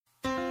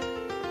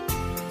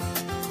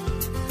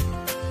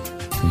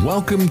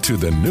Welcome to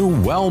the new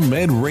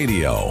WellMed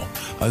Radio,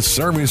 a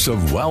service of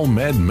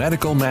WellMed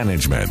Medical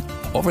Management.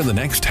 Over the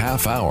next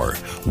half hour,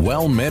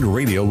 WellMed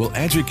Radio will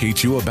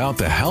educate you about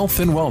the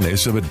health and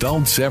wellness of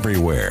adults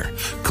everywhere.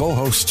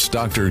 Co-hosts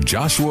Dr.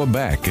 Joshua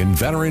Beck and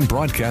veteran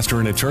broadcaster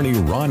and attorney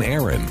Ron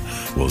Aaron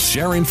will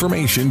share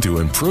information to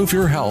improve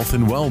your health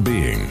and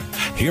well-being.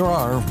 Here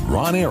are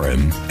Ron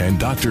Aaron and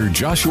Dr.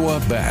 Joshua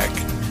Beck.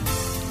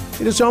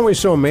 It is always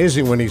so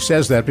amazing when he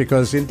says that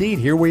because, indeed,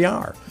 here we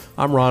are.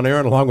 I'm Ron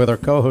Aaron, along with our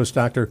co-host,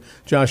 Dr.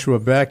 Joshua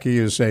Beck. He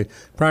is a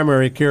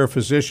primary care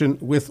physician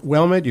with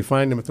WellMed. You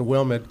find him at the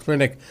WellMed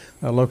Clinic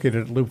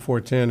located at Loop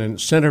 410 in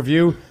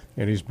Centerview,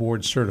 and he's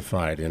board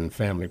certified in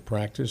family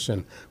practice.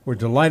 And we're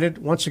delighted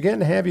once again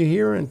to have you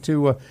here and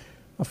to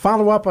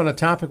follow up on a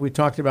topic we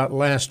talked about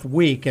last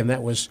week, and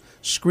that was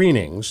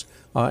screenings.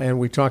 And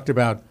we talked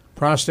about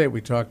prostate,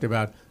 we talked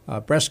about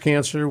breast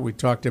cancer, we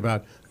talked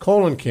about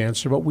colon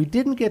cancer, but we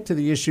didn't get to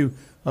the issue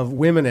of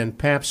women and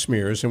pap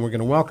smears, and we're going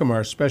to welcome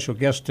our special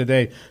guest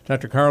today,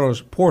 Dr.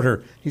 Carlos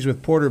Porter. He's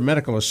with Porter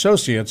Medical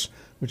Associates,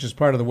 which is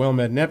part of the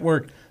WellMed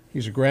Network.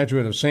 He's a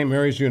graduate of St.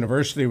 Mary's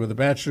University with a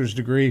bachelor's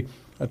degree,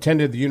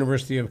 attended the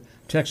University of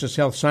Texas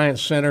Health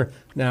Science Center,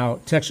 now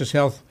Texas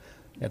Health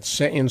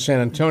in San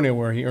Antonio,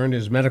 where he earned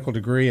his medical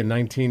degree in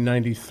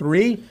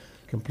 1993,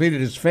 completed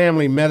his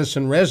family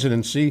medicine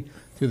residency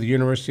through the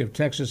University of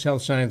Texas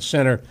Health Science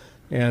Center,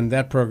 and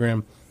that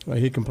program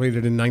he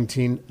completed in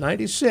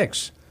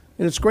 1996.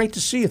 And it's great to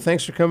see you.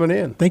 Thanks for coming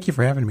in. Thank you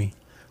for having me.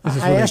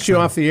 I asked you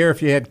off the air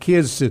if you had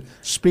kids to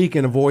speak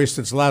in a voice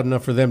that's loud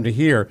enough for them to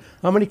hear.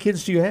 How many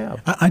kids do you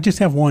have? I just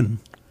have one.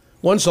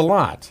 One's a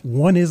lot.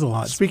 One is a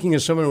lot. Speaking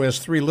as someone who has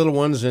three little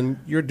ones, and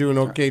you're doing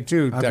okay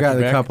too, I've Dr. got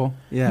Beck. a couple.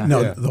 Yeah.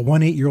 No, Yeah. the one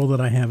 8-year-old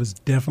that I have is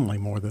definitely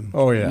more than.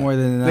 Oh yeah, More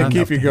than they enough.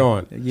 keep you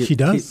going. She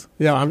does.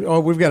 Yeah.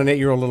 We've got an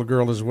 8-year-old little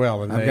girl as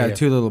well, and I've got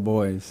two little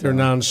boys. They're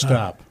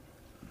nonstop.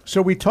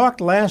 So we talked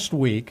last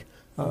week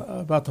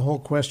about the whole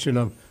question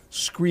of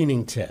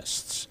screening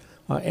tests,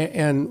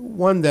 and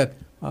one that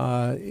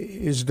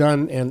is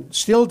done and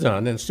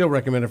still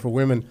recommended for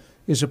women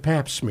is a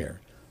pap smear.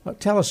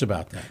 Tell us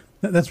about that.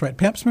 That's right.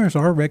 Pap smears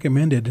are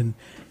recommended, and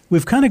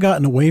we've kind of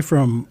gotten away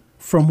from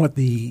what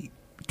the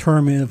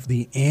term of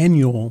the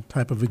annual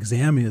type of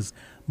exam is.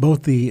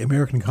 Both the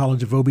American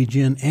College of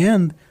OB-GYN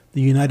and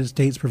the United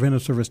States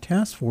Preventive Service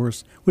Task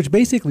Force, which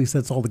basically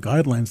sets all the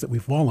guidelines that we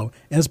follow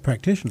as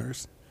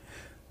practitioners.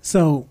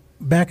 So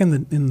back in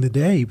the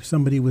day,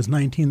 somebody was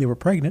 19, they were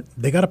pregnant,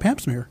 they got a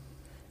pap smear,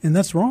 and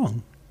that's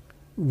wrong.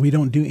 We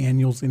don't do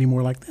annuals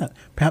anymore like that.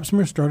 Pap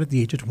smears start at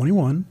the age of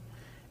 21,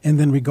 and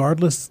then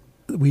regardless,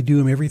 we do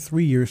them every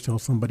 3 years till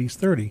somebody's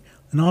 30.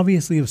 And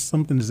obviously, if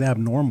something is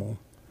abnormal,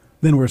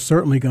 then we're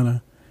certainly going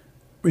to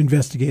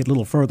investigate a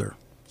little further.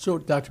 So,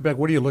 Dr. Beck,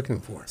 what are you looking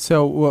for?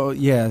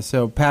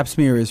 So pap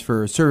smear is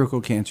for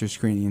cervical cancer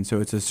screening. So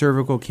it's a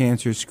cervical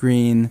cancer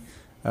screen,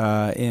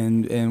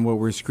 and what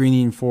we're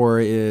screening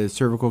for is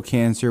cervical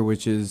cancer,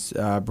 which is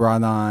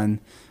brought on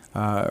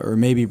or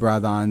may be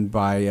brought on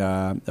by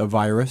a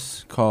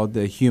virus called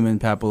the human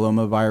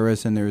papilloma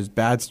virus, and there's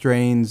bad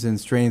strains and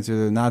strains that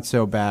are not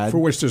so bad. For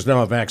which there's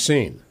now a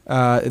vaccine.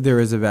 There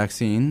is a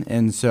vaccine,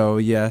 and so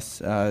yes,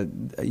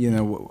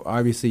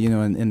 obviously,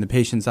 in the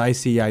patients I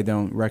see, I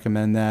don't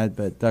recommend that,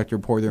 but Dr.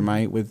 Porter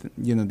might with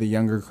the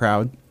younger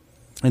crowd,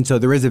 and so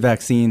there is a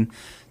vaccine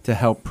to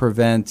help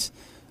prevent.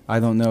 I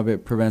don't know if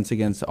it prevents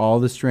against all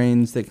the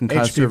strains that can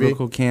cause HPV.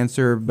 cervical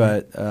cancer,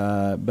 but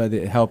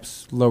it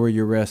helps lower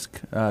your risk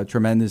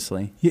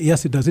tremendously.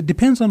 Yes, it does. It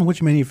depends on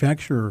which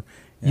manufacturer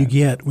you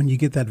get when you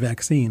get that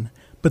vaccine.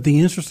 But the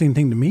interesting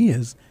thing to me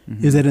is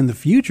that in the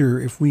future,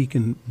 if we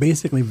can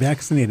basically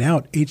vaccinate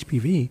out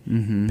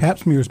HPV, pap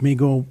smears may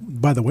go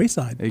by the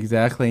wayside.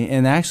 Exactly.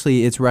 And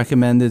actually, it's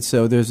recommended.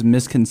 So there's a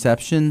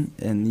misconception,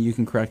 and you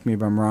can correct me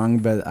if I'm wrong,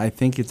 but I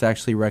think it's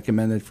actually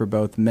recommended for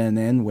both men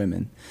and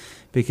women.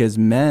 Because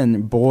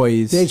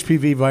boys... The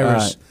HPV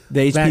virus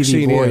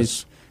vaccine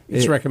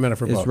it's recommended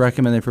for both. It's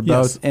recommended for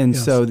both. And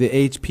so the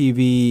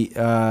HPV,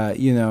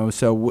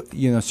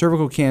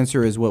 cervical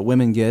cancer is what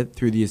women get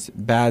through these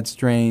bad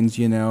strains,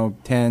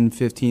 10,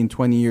 15,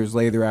 20 years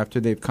later after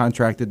they've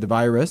contracted the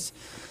virus.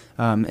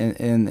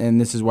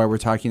 And this is why we're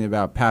talking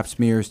about pap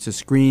smears to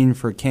screen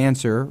for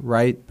cancer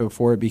right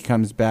before it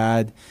becomes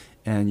bad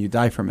and you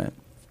die from it.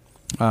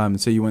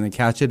 So you want to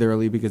catch it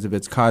early because if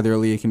it's caught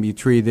early, it can be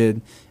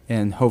treated,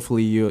 and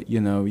hopefully you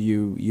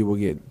will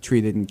get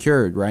treated and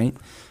cured, right?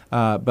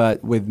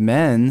 But with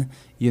men,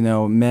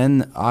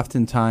 men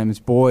oftentimes,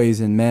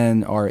 boys and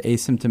men are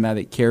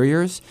asymptomatic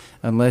carriers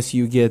unless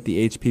you get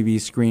the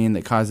HPV screen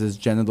that causes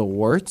genital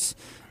warts,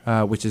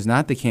 which is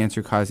not the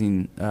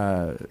cancer-causing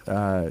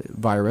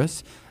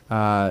virus.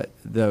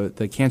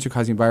 The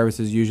cancer-causing virus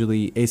is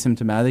usually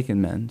asymptomatic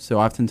in men. So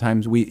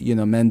oftentimes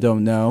men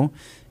don't know.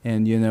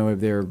 And,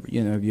 if they're,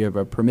 if you have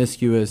a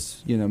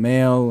promiscuous,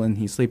 male and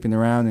he's sleeping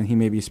around and he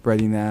may be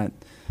spreading that,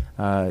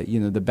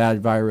 the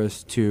bad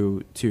virus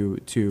to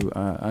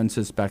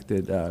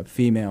unsuspected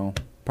female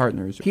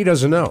partners. He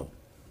doesn't know.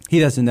 He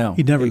doesn't know.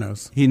 He never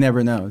knows. He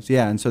never knows.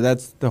 Yeah, and so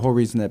that's the whole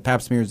reason that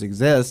Pap smears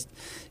exist,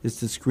 is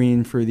to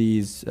screen for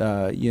these,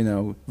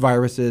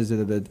 viruses that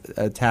have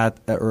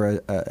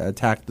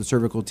attacked the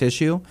cervical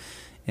tissue,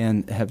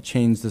 and have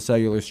changed the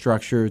cellular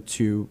structure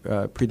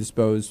to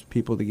predispose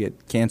people to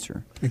get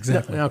cancer.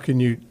 Exactly. Now, can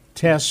you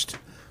test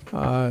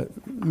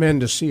men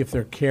to see if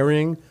they're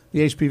carrying the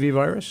HPV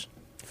virus?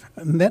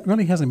 And that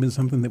really hasn't been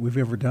something that we've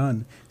ever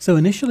done. So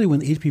initially, when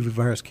the HPV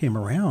virus came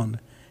around,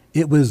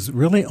 it was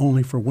really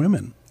only for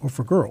women or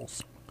for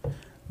girls.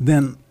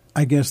 Then,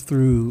 I guess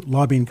through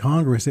lobbying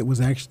Congress, it was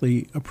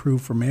actually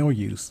approved for male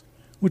use,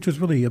 which was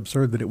really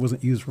absurd that it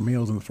wasn't used for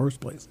males in the first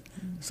place.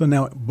 So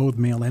now both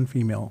male and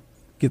female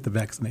get the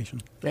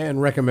vaccination. And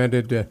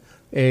recommended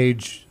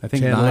age, I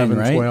think 10, 9, 11,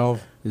 right?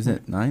 12. Isn't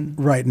it 9?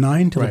 Right,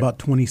 9 till Right. about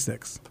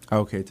 26.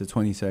 Okay, to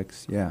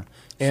 26, yeah.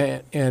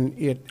 And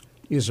it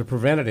is a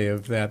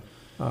preventative that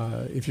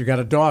if you've got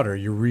a daughter,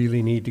 you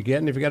really need to get,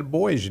 and if you've got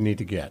boys, you need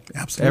to get.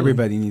 Absolutely.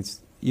 Everybody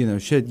needs,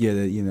 should get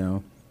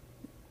it,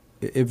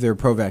 if they're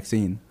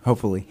pro-vaccine,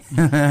 hopefully.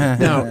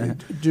 Now,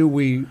 do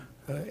we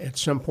at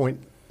some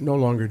point no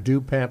longer do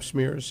Pap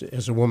smears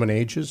as a woman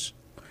ages?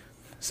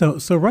 So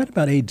right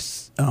about age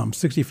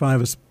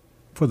 65 is,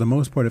 for the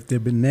most part, if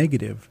they've been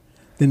negative,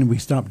 then we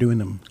stop doing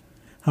them.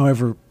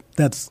 However,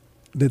 that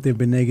they've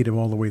been negative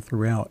all the way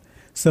throughout.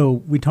 So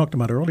we talked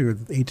about earlier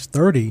that age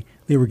 30,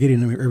 they were getting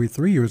them every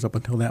 3 years up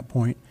until that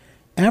point.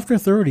 After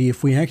 30,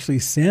 if we actually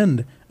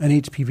send an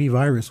HPV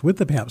virus with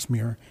the Pap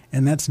smear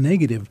and that's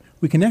negative,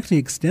 we can actually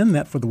extend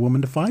that for the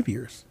woman to 5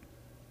 years.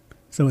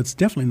 So it's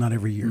definitely not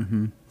every year.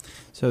 Mm-hmm.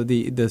 So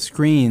the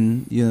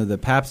screen, the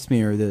Pap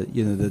smear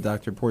that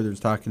Dr. Porter's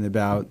talking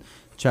about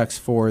checks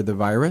for the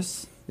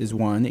virus is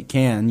one. It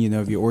can,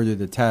 if you order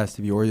the test,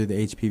 if you order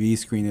the HPV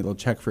screen, it'll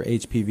check for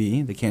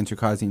HPV, the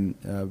cancer-causing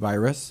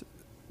virus,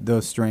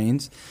 those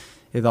strains.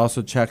 It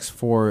also checks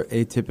for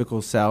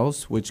atypical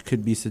cells, which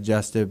could be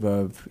suggestive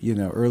of,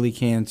 early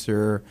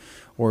cancer,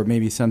 or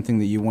maybe something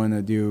that you want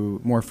to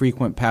do more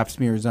frequent Pap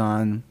smears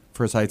on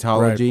for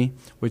cytology, right,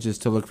 which is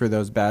to look for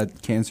those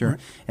bad cancer. Right.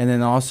 And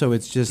then also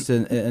it's just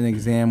an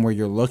exam where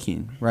you're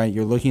looking, right?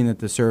 You're looking at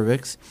the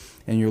cervix,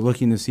 and you're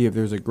looking to see if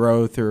there's a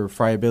growth or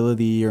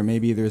friability, or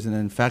maybe there's an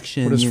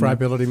infection. What does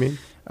friability mean?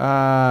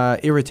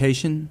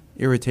 Irritation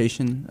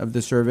of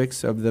the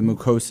cervix, of the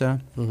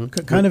mucosa. Mm-hmm.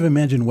 Kind of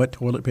imagine wet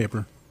toilet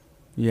paper.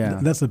 Yeah,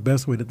 that's the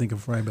best way to think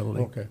of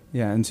friability. Okay.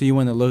 Yeah, and so you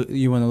want to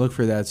look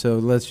for that. So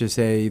let's just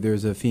say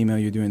there's a female,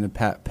 you're doing the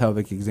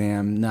pelvic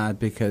exam, not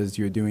because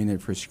you're doing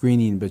it for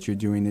screening, but you're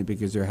doing it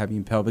because they're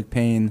having pelvic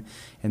pain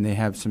and they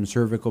have some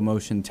cervical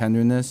motion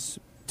tenderness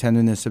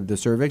of the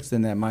cervix.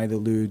 Then that might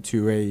allude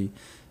to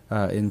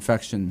a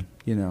infection,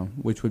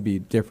 which would be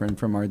different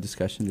from our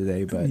discussion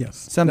today. But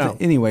yes.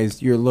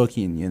 Anyways, you're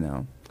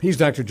looking, He's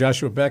Dr.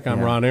 Joshua Beck.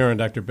 I'm Ron Aaron.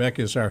 Dr. Beck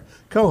is our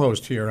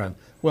co-host here on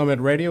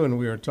WellMed Radio, and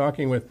we are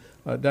talking with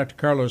Dr.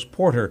 Carlos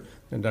Porter.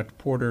 And Dr.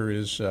 Porter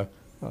is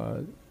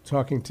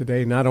talking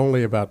today not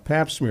only about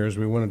Pap smears.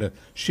 We wanted to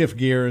shift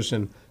gears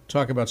and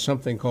talk about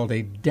something called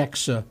a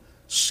DEXA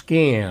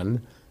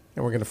scan,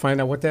 and we're going to find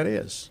out what that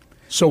is.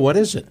 So what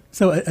is it?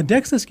 So a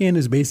DEXA scan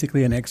is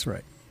basically an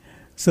X-ray.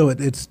 So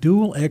it's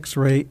dual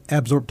X-ray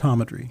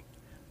absorptometry.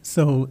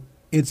 So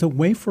it's a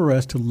way for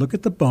us to look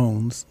at the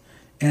bones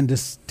and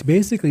to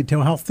basically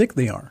tell how thick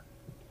they are.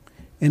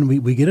 And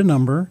we get a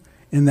number,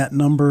 and that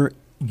number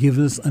gives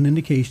us an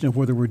indication of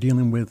whether we're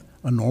dealing with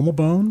a normal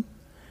bone,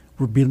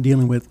 we're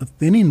dealing with a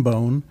thinning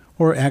bone,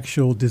 or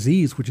actual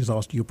disease, which is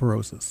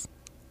osteoporosis.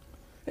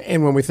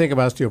 And when we think of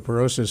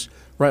osteoporosis,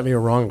 rightly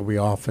or wrongly, we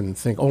often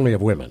think only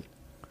of women.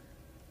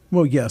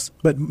 Well, yes,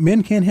 but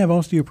men can have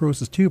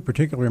osteoporosis too,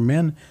 particularly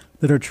men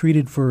that are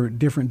treated for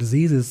different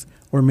diseases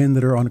or men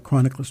that are on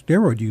chronic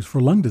steroid use for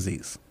lung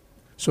disease.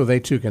 So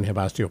they too can have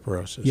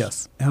osteoporosis.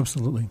 Yes,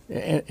 absolutely.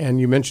 And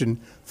you mentioned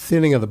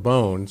thinning of the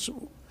bones.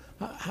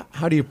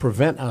 How do you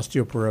prevent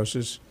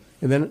osteoporosis?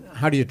 And then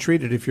how do you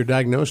treat it if you're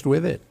diagnosed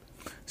with it?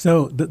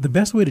 So the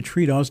best way to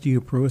treat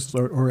osteoporosis,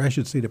 or I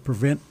should say to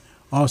prevent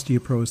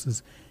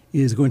osteoporosis,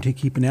 is going to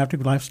keep an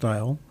active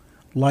lifestyle,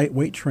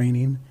 lightweight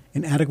training,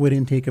 and adequate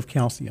intake of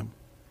calcium.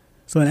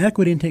 So an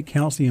adequate intake of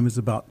calcium is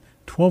about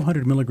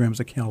 1,200 milligrams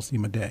of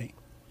calcium a day.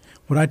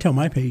 What I tell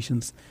my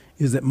patients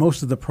is that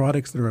most of the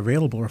products that are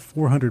available are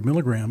 400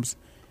 milligrams,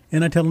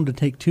 and I tell them to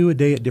take 2 a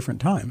day at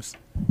different times,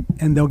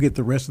 and they'll get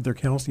the rest of their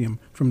calcium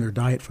from their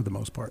diet for the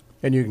most part.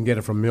 And you can get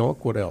it from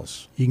milk. What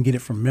else? You can get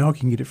it from milk.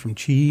 You can get it from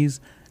cheese.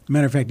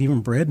 Matter of fact,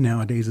 even bread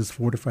nowadays is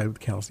fortified with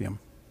calcium.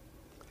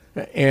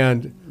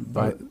 And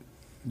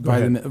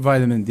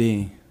vitamin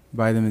D.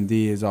 Vitamin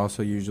D is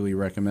also usually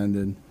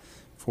recommended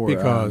for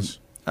because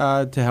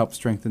to help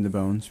strengthen the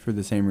bones for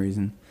the same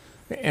reason.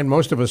 And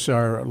most of us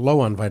are low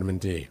on vitamin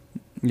D.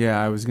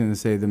 Yeah, I was going to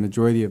say the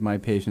majority of my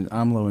patients,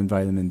 I'm low in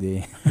vitamin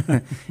D.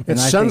 And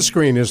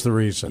sunscreen is the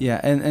reason. Yeah,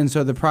 and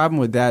so the problem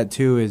with that,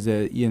 too, is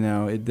that,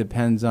 it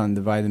depends on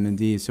the vitamin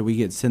D. So we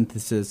get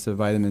synthesis of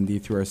vitamin D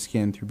through our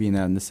skin through being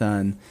out in the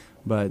sun.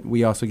 But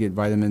we also get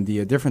vitamin D,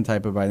 a different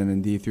type of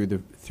vitamin D,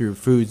 through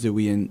foods that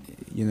we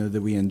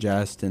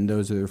ingest, and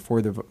those are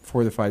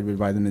fortified with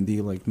vitamin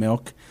D, like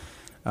milk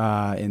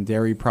and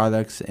dairy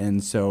products.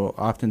 And so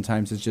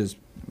oftentimes it's just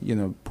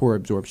poor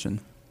absorption.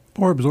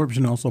 Poor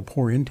absorption, also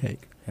poor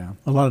intake. Yeah.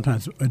 A lot of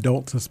times,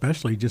 adults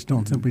especially just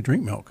don't simply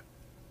drink milk.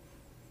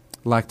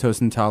 Lactose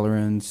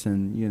intolerance,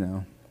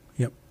 and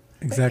Yep,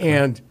 exactly.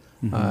 And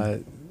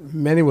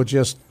many will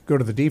just go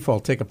to the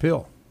default, take a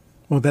pill.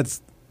 Well,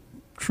 that's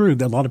true.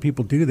 A lot of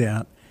people do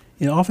that.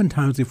 And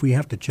oftentimes, if we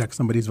have to check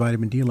somebody's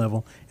vitamin D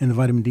level and the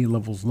vitamin D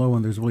level is low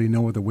and there's really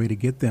no other way to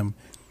get them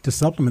to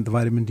supplement the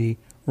vitamin D,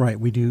 right,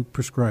 we do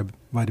prescribe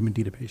vitamin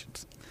D to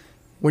patients.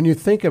 When you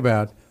think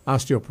about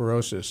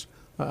osteoporosis,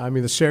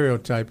 the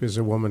stereotype is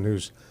a woman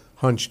who's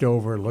hunched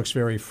over, looks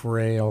very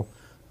frail.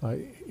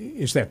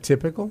 Is that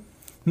typical?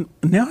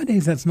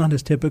 Nowadays, that's not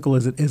as typical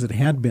as it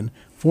had been.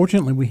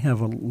 Fortunately, we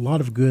have a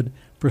lot of good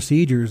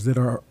procedures that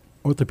our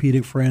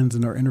orthopedic friends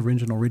and our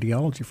interventional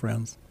radiology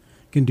friends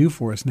can do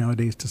for us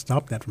nowadays to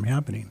stop that from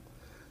happening.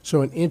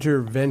 So an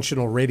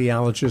interventional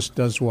radiologist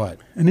does what?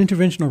 An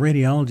interventional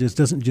radiologist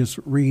doesn't just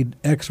read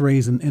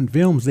x-rays and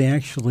films. They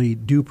actually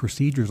do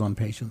procedures on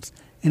patients.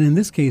 And in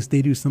this case,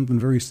 they do something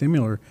very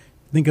similar.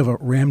 Think of a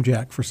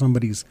ramjack for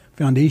somebody's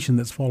foundation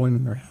that's falling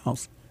in their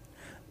house.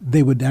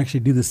 They would actually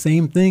do the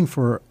same thing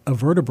for a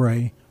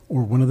vertebrae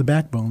or one of the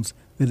backbones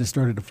that has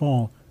started to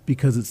fall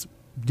because it's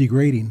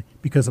degrading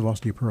because of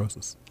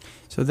osteoporosis.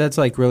 So that's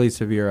like really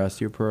severe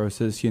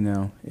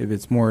osteoporosis, if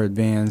it's more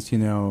advanced,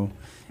 and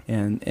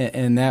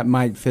that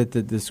might fit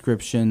the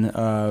description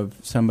of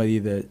somebody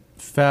that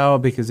fell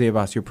because they have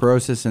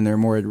osteoporosis and they're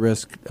more at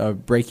risk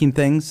of breaking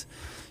things,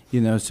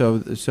 So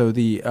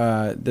the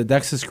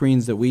DEXA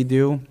screens that we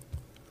do,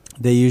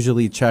 they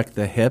usually check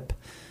the hip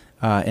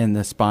and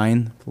the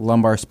spine, the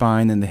lumbar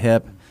spine and the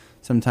hip.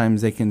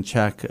 Sometimes they can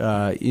check,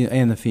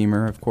 and the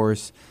femur, of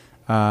course,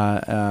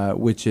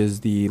 which is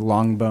the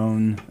long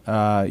bone,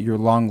 your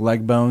long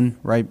leg bone,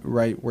 right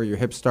where your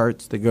hip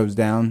starts that goes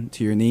down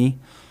to your knee.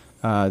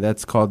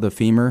 That's called the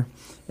femur.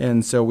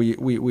 And so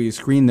we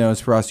screen those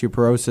for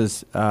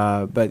osteoporosis.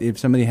 But if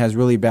somebody has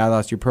really bad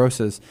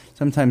osteoporosis,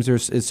 sometimes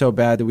it's so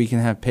bad that we can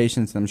have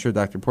patients, and I'm sure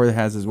Dr. Porter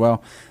has as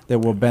well, that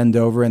will bend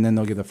over and then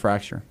they'll get a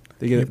fracture.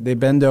 They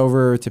bend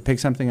over to pick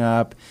something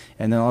up,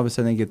 and then all of a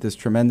sudden they get this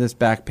tremendous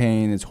back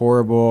pain. It's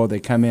horrible.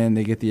 They come in,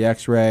 they get the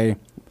X-ray,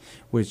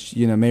 which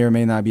may or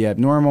may not be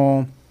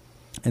abnormal,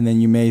 and then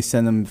you may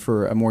send them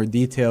for a more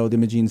detailed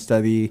imaging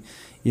study,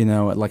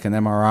 like an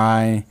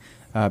MRI,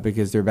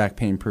 because their back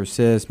pain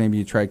persists. Maybe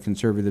you tried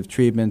conservative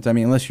treatment.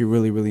 Unless you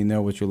really, really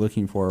know what you're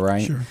looking for,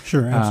 right?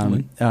 Sure,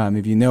 absolutely.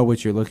 If you know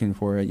what you're looking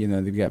for,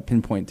 they've got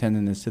pinpoint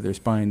tenderness to their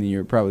spine, then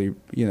you're probably,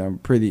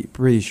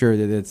 pretty sure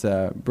that it's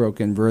a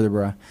broken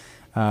vertebra.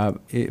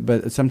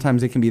 But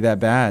sometimes it can be that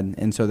bad,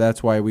 and so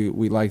that's why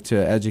we like to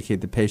educate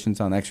the patients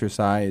on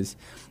exercise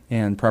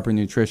and proper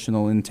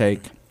nutritional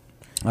intake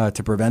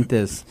to prevent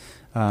this.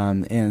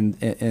 And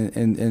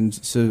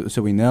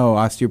so we know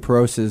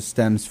osteoporosis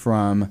stems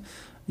from,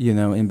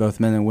 in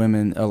both men and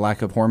women, a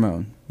lack of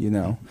hormone.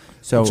 So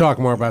we'll talk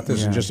more about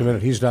this in just a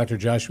minute. He's Dr.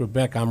 Joshua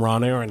Beck. I'm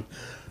Ron Aaron.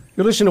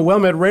 You're listening to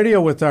WellMed Radio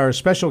with our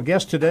special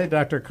guest today,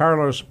 Dr.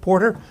 Carlos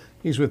Porter.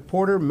 He's with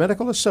Porter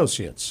Medical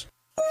Associates.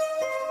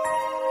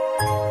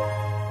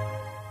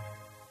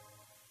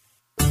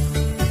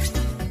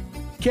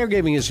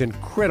 Caregiving is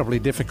incredibly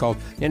difficult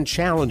and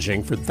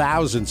challenging for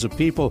thousands of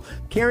people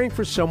caring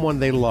for someone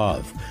they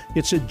love.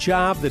 It's a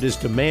job that is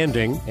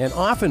demanding and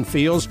often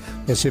feels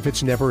as if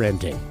it's never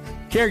ending.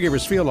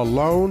 Caregivers feel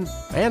alone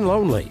and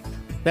lonely.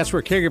 That's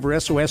where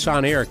Caregiver SOS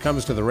On Air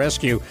comes to the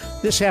rescue.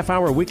 This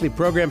half-hour weekly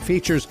program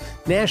features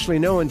nationally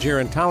known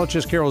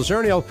gerontologist Carol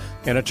Zernial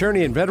and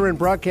attorney and veteran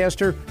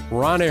broadcaster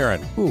Ron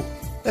Aaron. Ooh,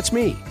 that's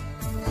me.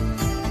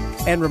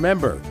 And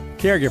remember,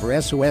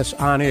 Caregiver SOS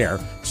On Air,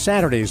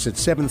 Saturdays at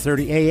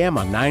 7:30 a.m.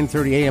 on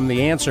 9:30 a.m.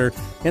 The Answer,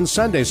 and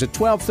Sundays at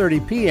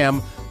 12:30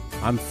 p.m.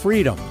 on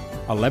Freedom,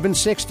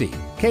 1160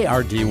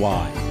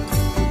 KRDY.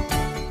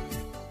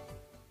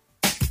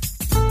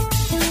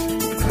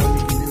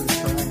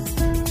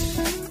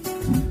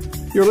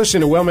 You're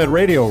listening to WellMed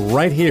Radio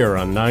right here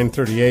on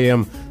 9:30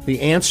 a.m. The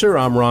Answer.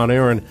 I'm Ron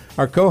Aaron.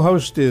 Our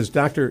co-host is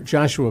Dr.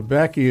 Joshua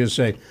Beck. He is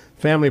a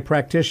family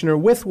practitioner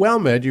with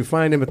WellMed. You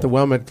find him at the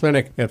WellMed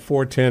Clinic at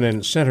 410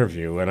 in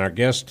Centerview. And our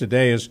guest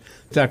today is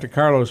Dr.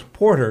 Carlos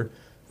Porter,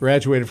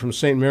 graduated from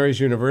St. Mary's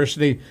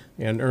University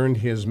and earned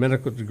his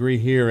medical degree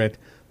here at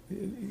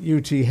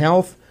UT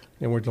Health.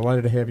 And we're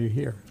delighted to have you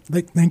here.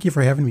 Thank you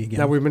for having me again.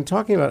 Now, we've been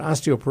talking about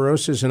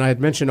osteoporosis, and I had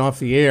mentioned off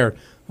the air,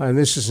 and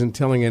this isn't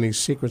telling any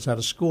secrets out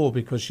of school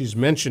because she's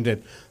mentioned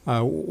it,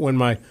 when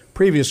my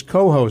previous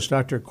co-host,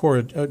 Dr.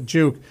 Cora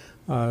Juke,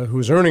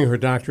 who's earning her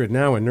doctorate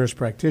now in nurse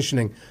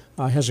practicing,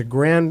 has a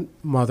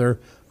grandmother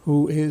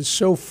who is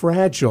so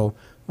fragile,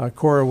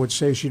 Cora would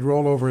say she'd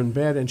roll over in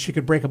bed and she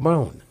could break a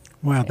bone.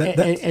 Wow.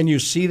 And you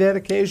see that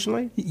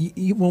occasionally?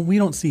 Well, we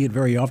don't see it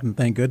very often,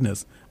 thank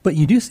goodness. But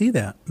you do see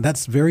that.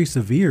 That's very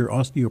severe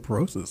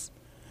osteoporosis.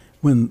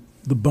 When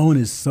the bone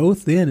is so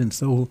thin and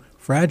so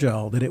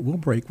fragile that it will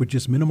break with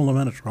just minimal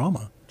amount of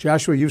trauma.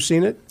 Joshua, you've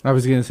seen it? I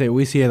was going to say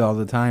we see it all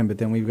the time, but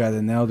then we've got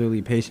an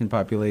elderly patient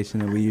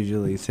population that we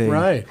usually see.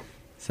 Right.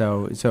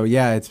 So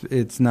yeah,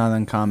 it's not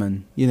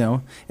uncommon,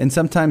 And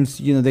sometimes,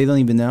 they don't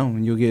even know.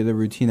 You'll get a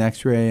routine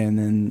X-ray, and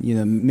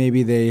then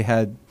maybe they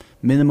had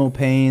minimal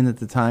pain at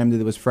the time that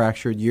it was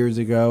fractured years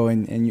ago,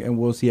 and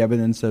we'll see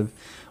evidence of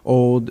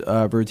old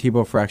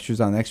vertebral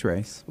fractures on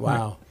X-rays.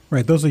 Wow.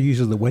 Right, those are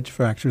usually the wedge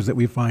fractures that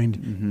we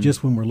find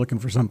just when we're looking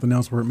for something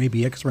else, where it may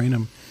be X-raying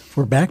them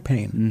for back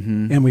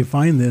pain, and we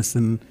find this,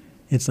 and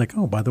it's like,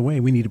 oh, by the way,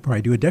 we need to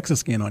probably do a DEXA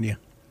scan on you.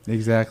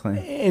 Exactly.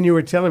 And you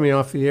were telling me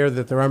off the air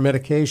that there are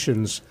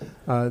medications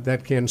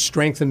that can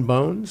strengthen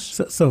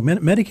bones? So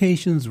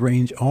medications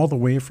range all the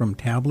way from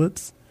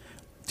tablets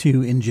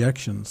to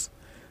injections.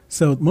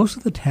 So most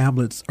of the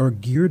tablets are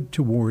geared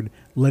toward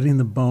letting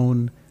the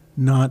bone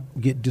not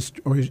get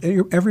destroyed.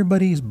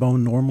 Everybody's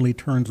bone normally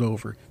turns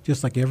over,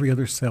 just like every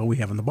other cell we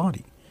have in the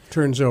body.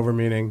 Turns over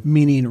meaning?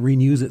 Meaning it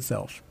renews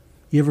itself.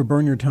 You ever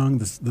burn your tongue,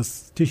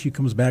 this tissue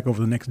comes back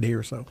over the next day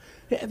or so.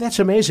 Yeah, that's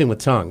amazing with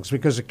tongues,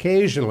 because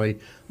occasionally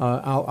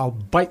I'll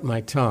bite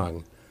my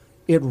tongue.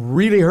 It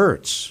really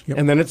hurts,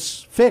 and then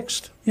it's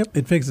fixed. Yep,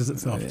 it fixes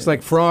itself. It's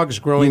like frogs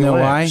growing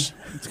legs.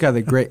 Why? It's got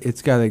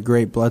a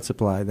great blood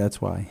supply.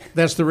 That's why.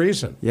 That's the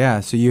reason.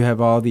 Yeah. So you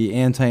have all the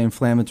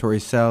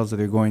anti-inflammatory cells that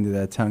are going to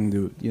that tongue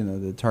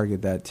to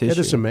target that tissue. It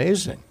is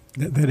amazing.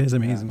 That is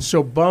amazing.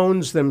 So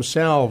bones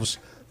themselves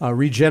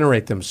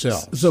regenerate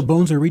themselves. So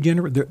bones are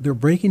regenerated. They're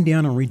breaking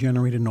down and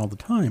regenerating all the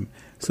time.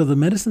 So the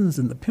medicines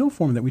in the pill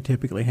form that we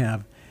typically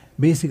have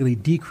basically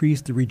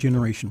decrease the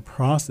regeneration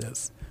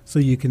process, so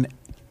you can,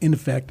 in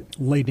effect,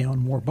 lay down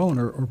more bone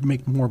or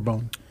make more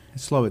bone.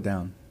 Slow it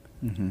down.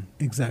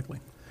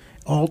 Exactly.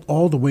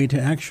 All the way to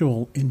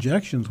actual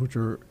injections, which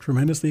are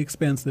tremendously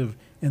expensive,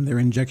 and they're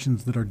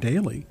injections that are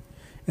daily.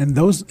 And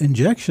those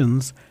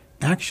injections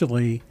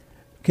actually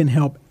can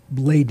help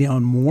lay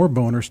down more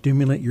bone or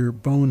stimulate your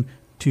bone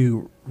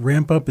to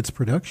ramp up its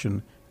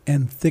production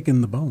and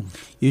thicken the bone.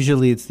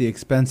 Usually it's the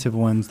expensive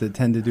ones that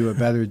tend to do a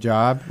better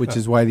job, which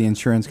is why the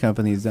insurance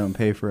companies don't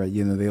pay for it.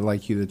 They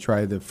like you to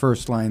try the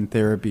first-line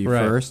therapy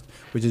first,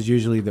 which is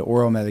usually the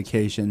oral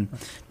medication.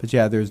 But,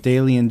 yeah, there's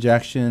daily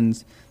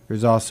injections.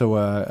 There's also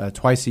a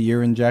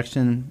twice-a-year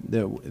injection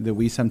that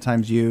we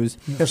sometimes use.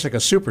 That's like a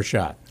super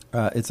shot.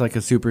 It's like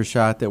a super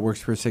shot that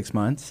works for 6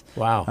 months.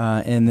 Wow.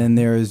 And then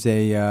there's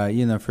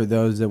for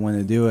those that want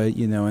to do it,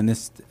 and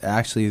this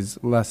actually is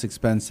less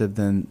expensive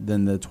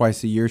than the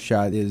twice-a-year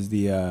shot, is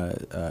the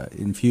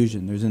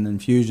infusion. There's an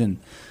infusion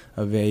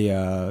of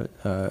a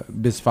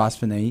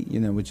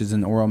bisphosphonate, which is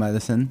an oral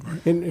medicine.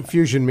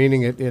 Infusion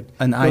meaning it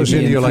an goes IV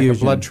into you like a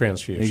infusion. blood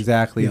transfusion.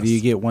 Exactly. Yes. That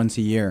you get once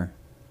a year.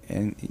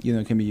 And,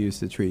 it can be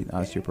used to treat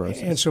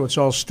osteoporosis. And so it's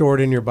all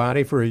stored in your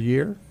body for a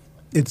year?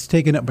 It's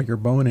taken up by your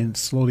bone and it's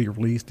slowly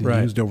released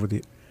and used over the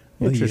year.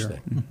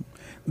 Interesting.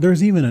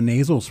 There's even a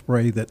nasal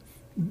spray that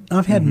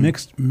I've had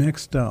mixed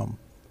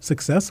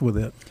success with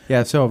it.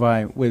 Yeah, so have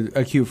I, with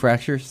acute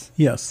fractures.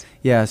 Yes.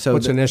 Yeah, so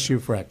what's an SU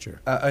fracture?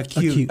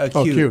 Acute,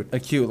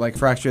 like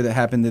fracture that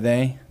happened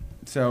today.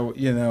 So,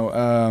 there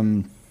are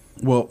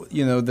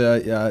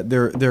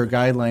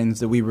guidelines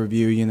that we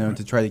review,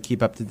 to try to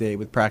keep up to date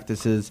with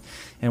practices,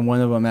 and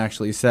one of them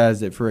actually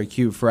says that for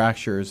acute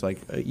fractures,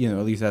 at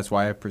least that's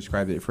why I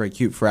prescribed it, for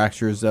acute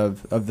fractures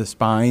of the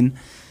spine,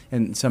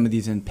 and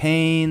somebody's in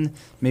pain,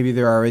 maybe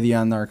they're already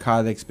on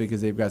narcotics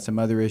because they've got some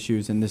other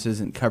issues and this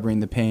isn't covering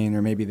the pain,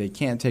 or maybe they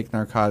can't take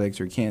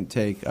narcotics or can't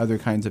take other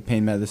kinds of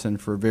pain medicine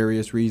for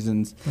various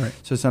reasons. Right.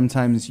 So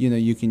sometimes,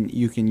 you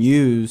can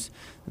use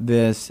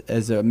this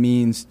as a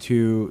means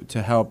to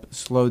help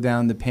slow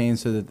down the pain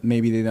so that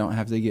maybe they don't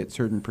have to get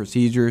certain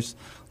procedures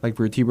like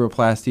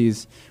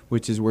vertebroplasties,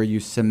 which is where you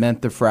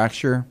cement the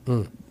fracture,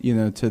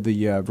 to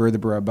the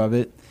vertebra above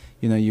it.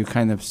 You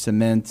kind of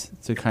cement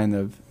to kind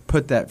of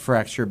put that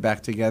fracture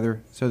back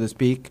together, so to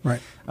speak. Right.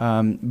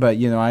 But,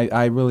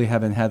 I really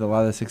haven't had a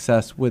lot of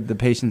success with the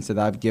patients that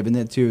I've given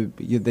it to.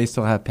 They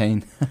still have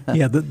pain.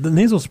 Yeah, the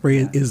nasal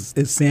spray is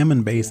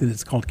salmon-based, and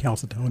it's called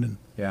calcitonin.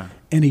 Yeah.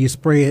 And you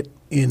spray it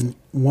in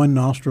one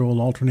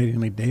nostril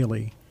alternatingly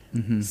daily.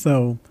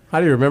 So How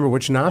do you remember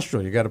which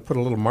nostril? You got to put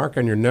a little mark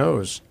on your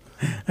nose.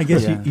 I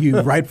guess you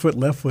right foot,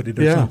 left footed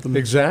or something.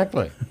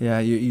 Exactly. Yeah,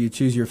 you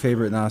choose your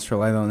favorite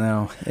nostril. I don't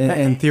know.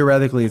 And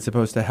theoretically, it's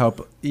supposed to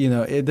help.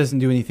 It doesn't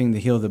do anything to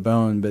heal the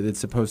bone, but it's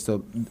supposed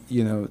to,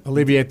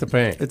 alleviate the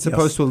pain. It's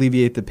supposed to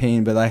alleviate the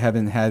pain, but I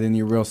haven't had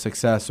any real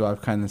success, so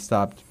I've kind of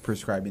stopped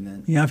prescribing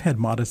it. Yeah, I've had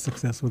modest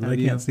success with it. Have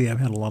I you? can't say I've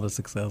had a lot of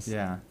success.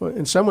 Yeah. Well,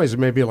 in some ways, it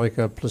may be like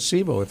a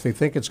placebo. If they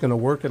think it's going to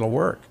work, it'll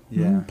work.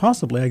 Yeah.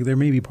 Possibly. There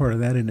may be part of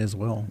that in it as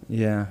well.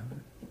 Yeah.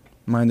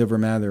 Mind over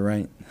matter,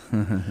 right?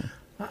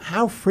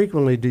 How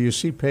frequently do you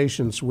see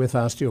patients with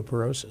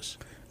osteoporosis?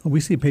 Well, we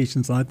see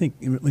patients, I think,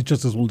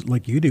 just as well,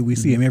 like you do, we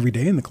see them every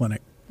day in the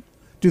clinic.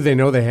 Do they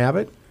know they have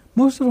it?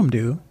 Most of them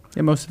do.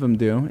 Yeah, most of them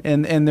do.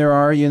 And there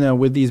are,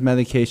 with these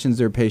medications,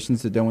 there are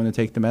patients that don't want to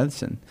take the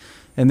medicine.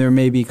 And there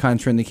may be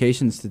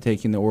contraindications to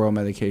taking the oral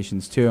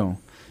medications, too.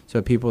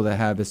 So people that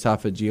have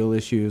esophageal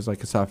issues like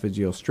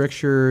esophageal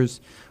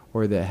strictures,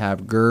 or that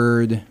have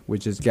GERD,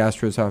 which is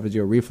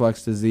gastroesophageal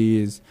reflux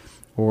disease,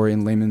 or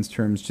in layman's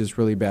terms, just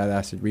really bad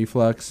acid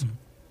reflux.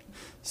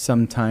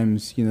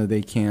 Sometimes,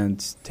 they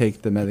can't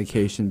take the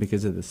medication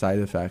because of the side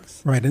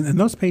effects. Right, and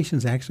those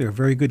patients actually are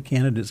very good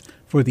candidates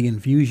for the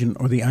infusion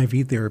or the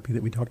IV therapy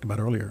that we talked about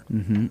earlier.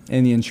 Mm-hmm.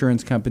 And the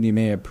insurance company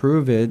may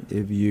approve it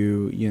if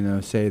you,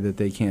 say that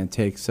they can't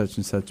take such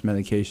and such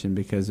medication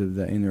because of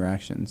the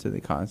interactions that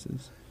it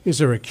causes. Is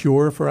there a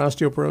cure for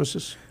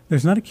osteoporosis?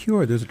 There's not a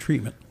cure, there's a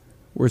treatment.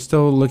 We're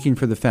still looking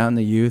for the fountain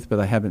of youth, but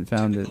I haven't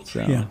found it.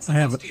 So. Yeah, I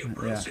haven't.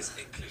 Yeah.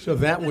 So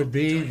that would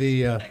be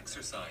the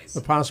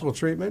possible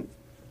treatment?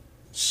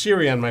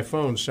 Siri on my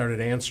phone started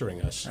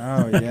answering us.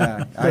 Oh,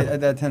 yeah.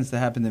 That tends to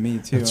happen to me,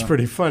 too. It's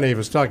pretty funny. He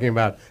was talking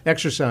about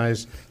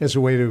exercise as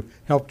a way to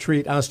help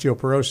treat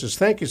osteoporosis.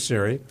 Thank you,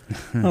 Siri.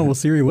 Oh, well,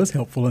 Siri was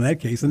helpful in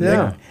that case. And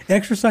Yeah.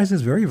 exercise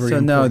is very, very So,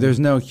 important. no, there's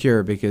no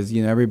cure because,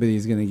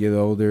 everybody's going to get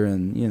older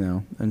and,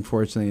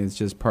 unfortunately it's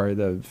just part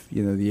of,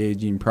 the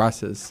aging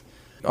process.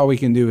 All we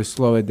can do is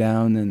slow it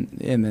down and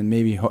then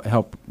maybe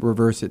help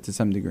reverse it to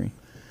some degree.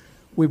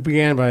 We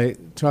began by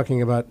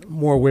talking about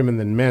more women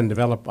than men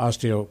develop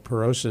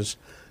osteoporosis.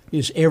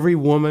 Is every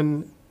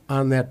woman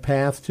on that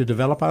path to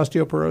develop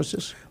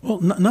osteoporosis? Well,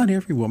 not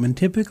every woman.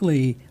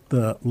 Typically,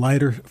 the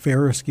lighter,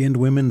 fairer-skinned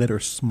women that are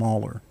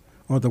smaller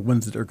are the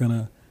ones that are going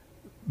to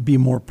be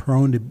more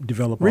prone to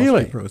develop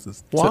Really?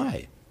 osteoporosis.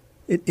 Why?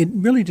 So it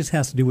really just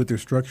has to do with their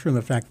structure and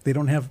the fact that they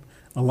don't have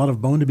a lot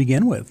of bone to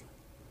begin with.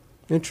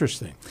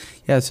 Interesting.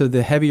 Yeah, so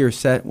the heavier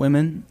set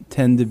women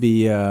tend to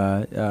be,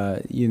 a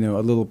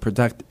little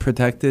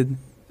protected,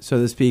 so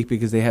to speak,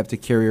 because they have to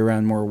carry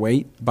around more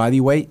weight, body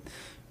weight,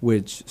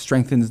 which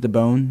strengthens the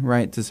bone,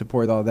 right, to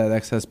support all that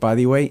excess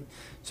body weight.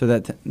 So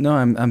that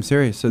I'm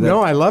serious. So that,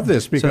 No, I love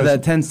this because so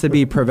that tends to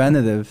be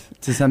preventative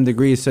to some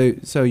degree. So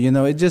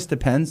it just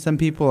depends. Some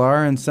people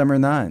are and some are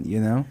not.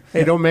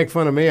 hey, don't make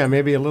fun of me. I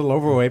may be a little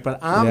overweight, but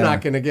I'm Yeah. not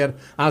going to get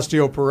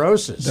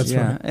osteoporosis. That's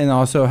yeah, right. and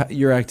also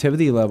your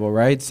activity level,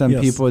 right? Some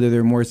Yes. people that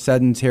are more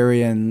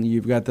sedentary, and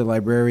you've got the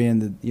librarian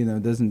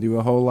that doesn't do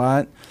a whole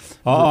lot.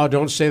 Oh,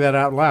 don't say that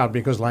out loud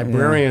because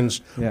librarians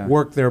Yeah.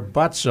 work their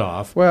butts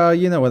off. Well,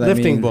 you know what I mean.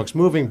 Lifting books,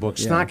 moving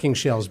books, Yeah. stocking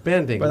shelves,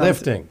 bending, But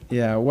lifting.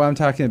 I'm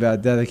talking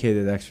about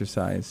dedicated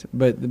exercise.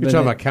 But You're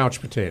talking about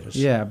couch potatoes.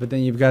 Yeah, but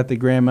then you've got the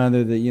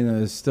grandmother that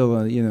is still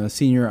a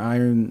senior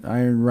iron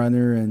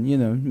runner,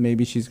 and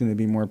maybe she's going to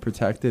be more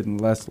protected and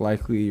less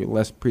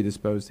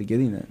predisposed to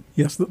getting it.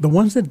 Yes, the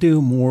ones that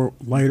do more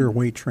lighter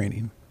weight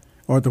training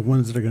are the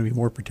ones that are going to be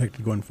more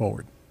protected going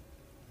forward.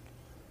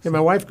 Yeah, my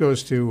wife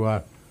goes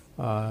to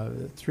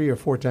 3 or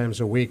 4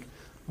 times a week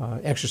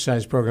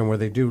exercise program where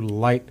they do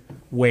light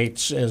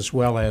weights as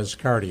well as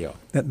cardio.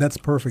 That's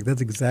perfect.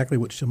 That's exactly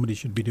what somebody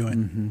should be doing.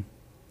 Mm-hmm.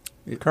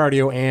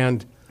 Cardio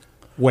and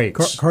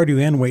weights. Cardio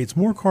and weights.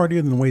 More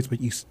cardio than weights,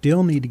 but you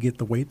still need to get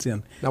the weights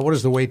in. Now, what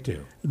does the weight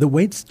do? The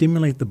weights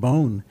stimulate the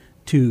bone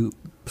to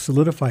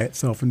solidify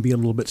itself and be a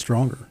little bit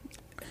stronger.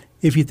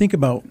 If you think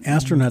about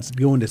astronauts that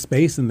go into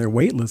space and they're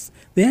weightless,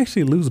 they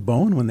actually lose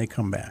bone when they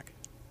come back.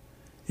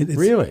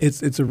 Really?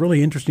 It's a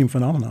really interesting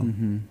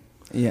phenomenon.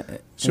 Mm-hmm. Yeah.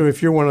 So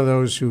if you're one of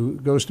those who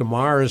goes to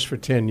Mars for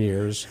 10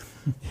 years,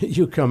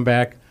 you come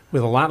back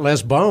with a lot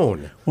less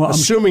bone, Well,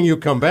 assuming you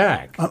come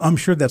back. I'm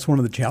sure that's one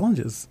of the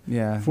challenges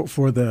Yeah.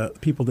 for the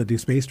people that do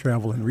space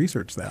travel and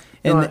research that.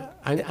 And No,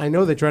 I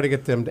know they try to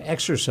get them to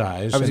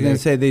exercise. I was and going they- to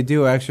say they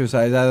do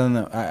exercise. I don't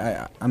know.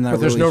 I'm not.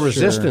 But there's really no sure.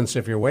 resistance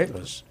if you're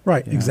weightless.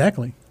 Right, Yeah.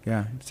 exactly.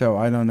 Yeah. So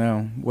I don't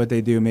know what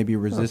they do. Maybe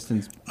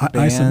resistance.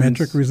 bands.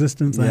 Isometric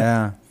resistance.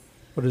 Yeah.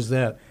 What is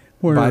that?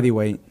 Where Body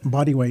weight.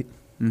 Body weight.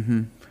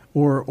 Mm-hmm.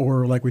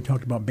 Or like we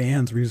talked about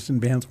bands, resistant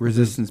bands.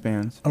 Resistance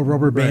bands. A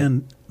rubber Right.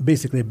 band,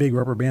 basically a big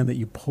rubber band that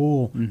you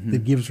pull Mhm.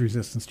 that gives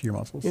resistance to your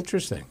muscles.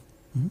 Interesting.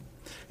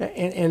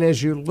 And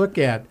as you look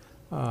at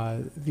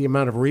the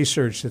amount of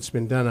research that's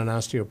been done on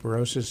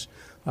osteoporosis,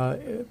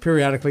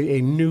 periodically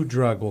a new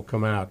drug will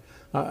come out.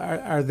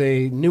 Are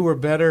they newer,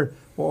 better,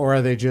 or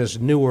are they just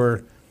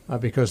newer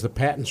because the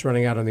patent's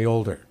running out on the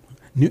older?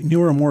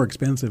 Newer and more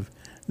expensive.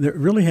 There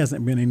really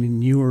hasn't been any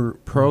newer,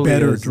 Prolia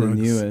better is drugs.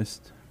 the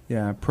newest.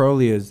 Yeah,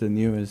 Prolia is the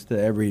newest.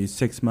 The every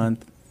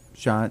 6-month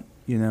shot,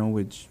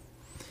 which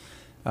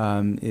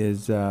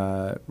is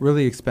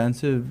really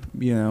expensive.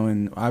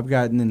 And I've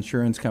gotten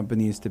insurance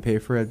companies to pay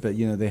for it, but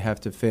they have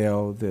to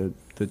fail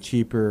the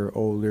cheaper,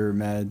 older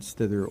meds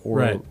that are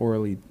Right.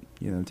 orally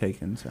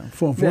taken. So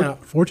Now-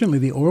 Fortunately,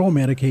 the oral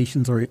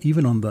medications are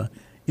even on the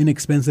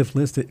inexpensive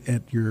list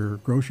at your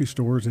grocery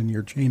stores and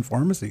your chain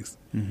pharmacies.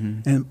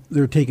 Mhm. And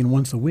they're taken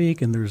once a week,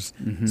 and there's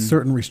Mhm.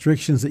 certain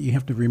restrictions that you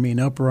have to remain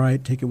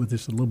upright, take it with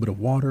just a little bit of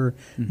water,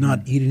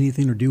 not eat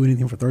anything or do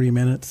anything for 30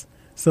 minutes.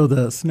 So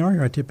the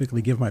scenario I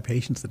typically give my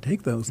patients to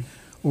take those,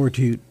 or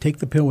to take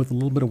the pill with a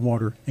little bit of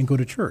water and go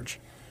to church.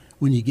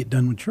 When you get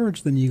done with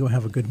church, then you go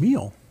have a good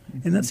meal.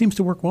 And that seems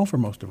to work well for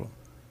most of them.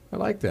 I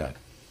like that.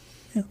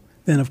 Yeah.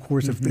 Then, of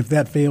course, if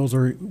that fails,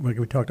 or like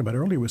we talked about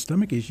earlier with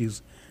stomach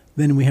issues,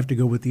 then we have to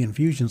go with the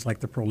infusions like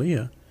the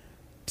Prolia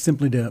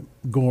simply to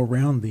go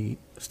around the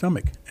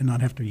stomach and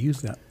not have to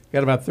use that.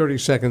 Got about 30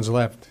 seconds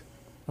left.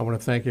 I want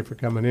to thank you for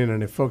coming in.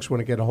 And if folks want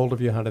to get a hold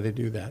of you, how do they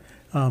do that?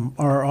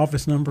 Our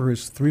office number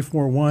is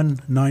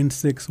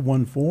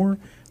 341-9614.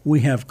 We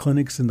have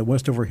clinics in the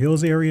Westover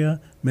Hills area,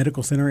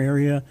 Medical Center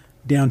area,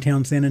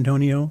 downtown San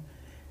Antonio,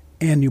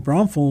 and New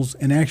Braunfels.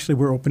 And actually,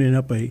 we're opening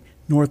up a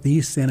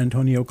Northeast San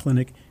Antonio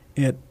clinic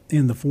in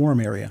the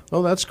Forum area.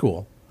 Oh, that's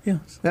cool.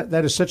 Yes.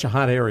 That is such a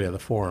hot area, the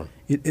Forum.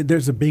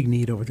 There's a big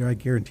need over there, I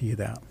guarantee you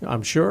that.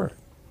 I'm sure.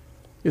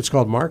 It's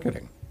called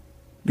marketing.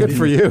 Good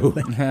for you.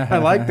 I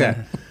like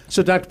that.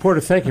 So, Dr.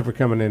 Porter, thank you for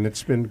coming in.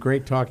 It's been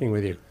great talking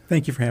with you.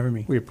 Thank you for having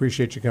me. We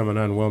appreciate you coming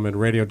on WellMed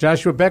Radio.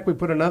 Joshua Beck, we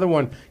put another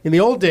one. In the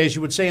old days,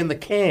 you would say in the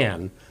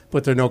can,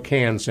 but there are no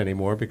cans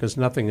anymore because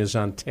nothing is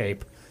on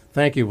tape.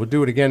 Thank you. We'll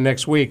do it again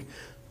next week.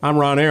 I'm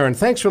Ron Aaron.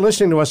 Thanks for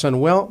listening to us on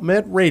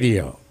WellMed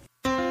Radio.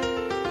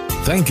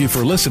 Thank you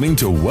for listening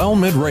to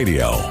WellMed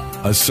Radio,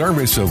 a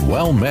service of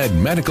WellMed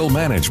Medical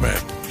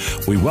Management.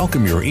 We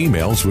welcome your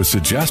emails with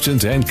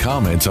suggestions and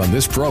comments on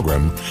this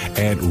program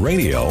at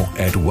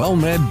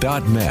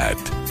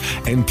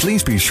radio@wellmed.net. And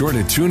please be sure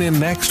to tune in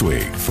next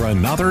week for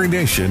another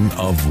edition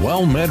of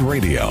WellMed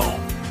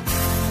Radio.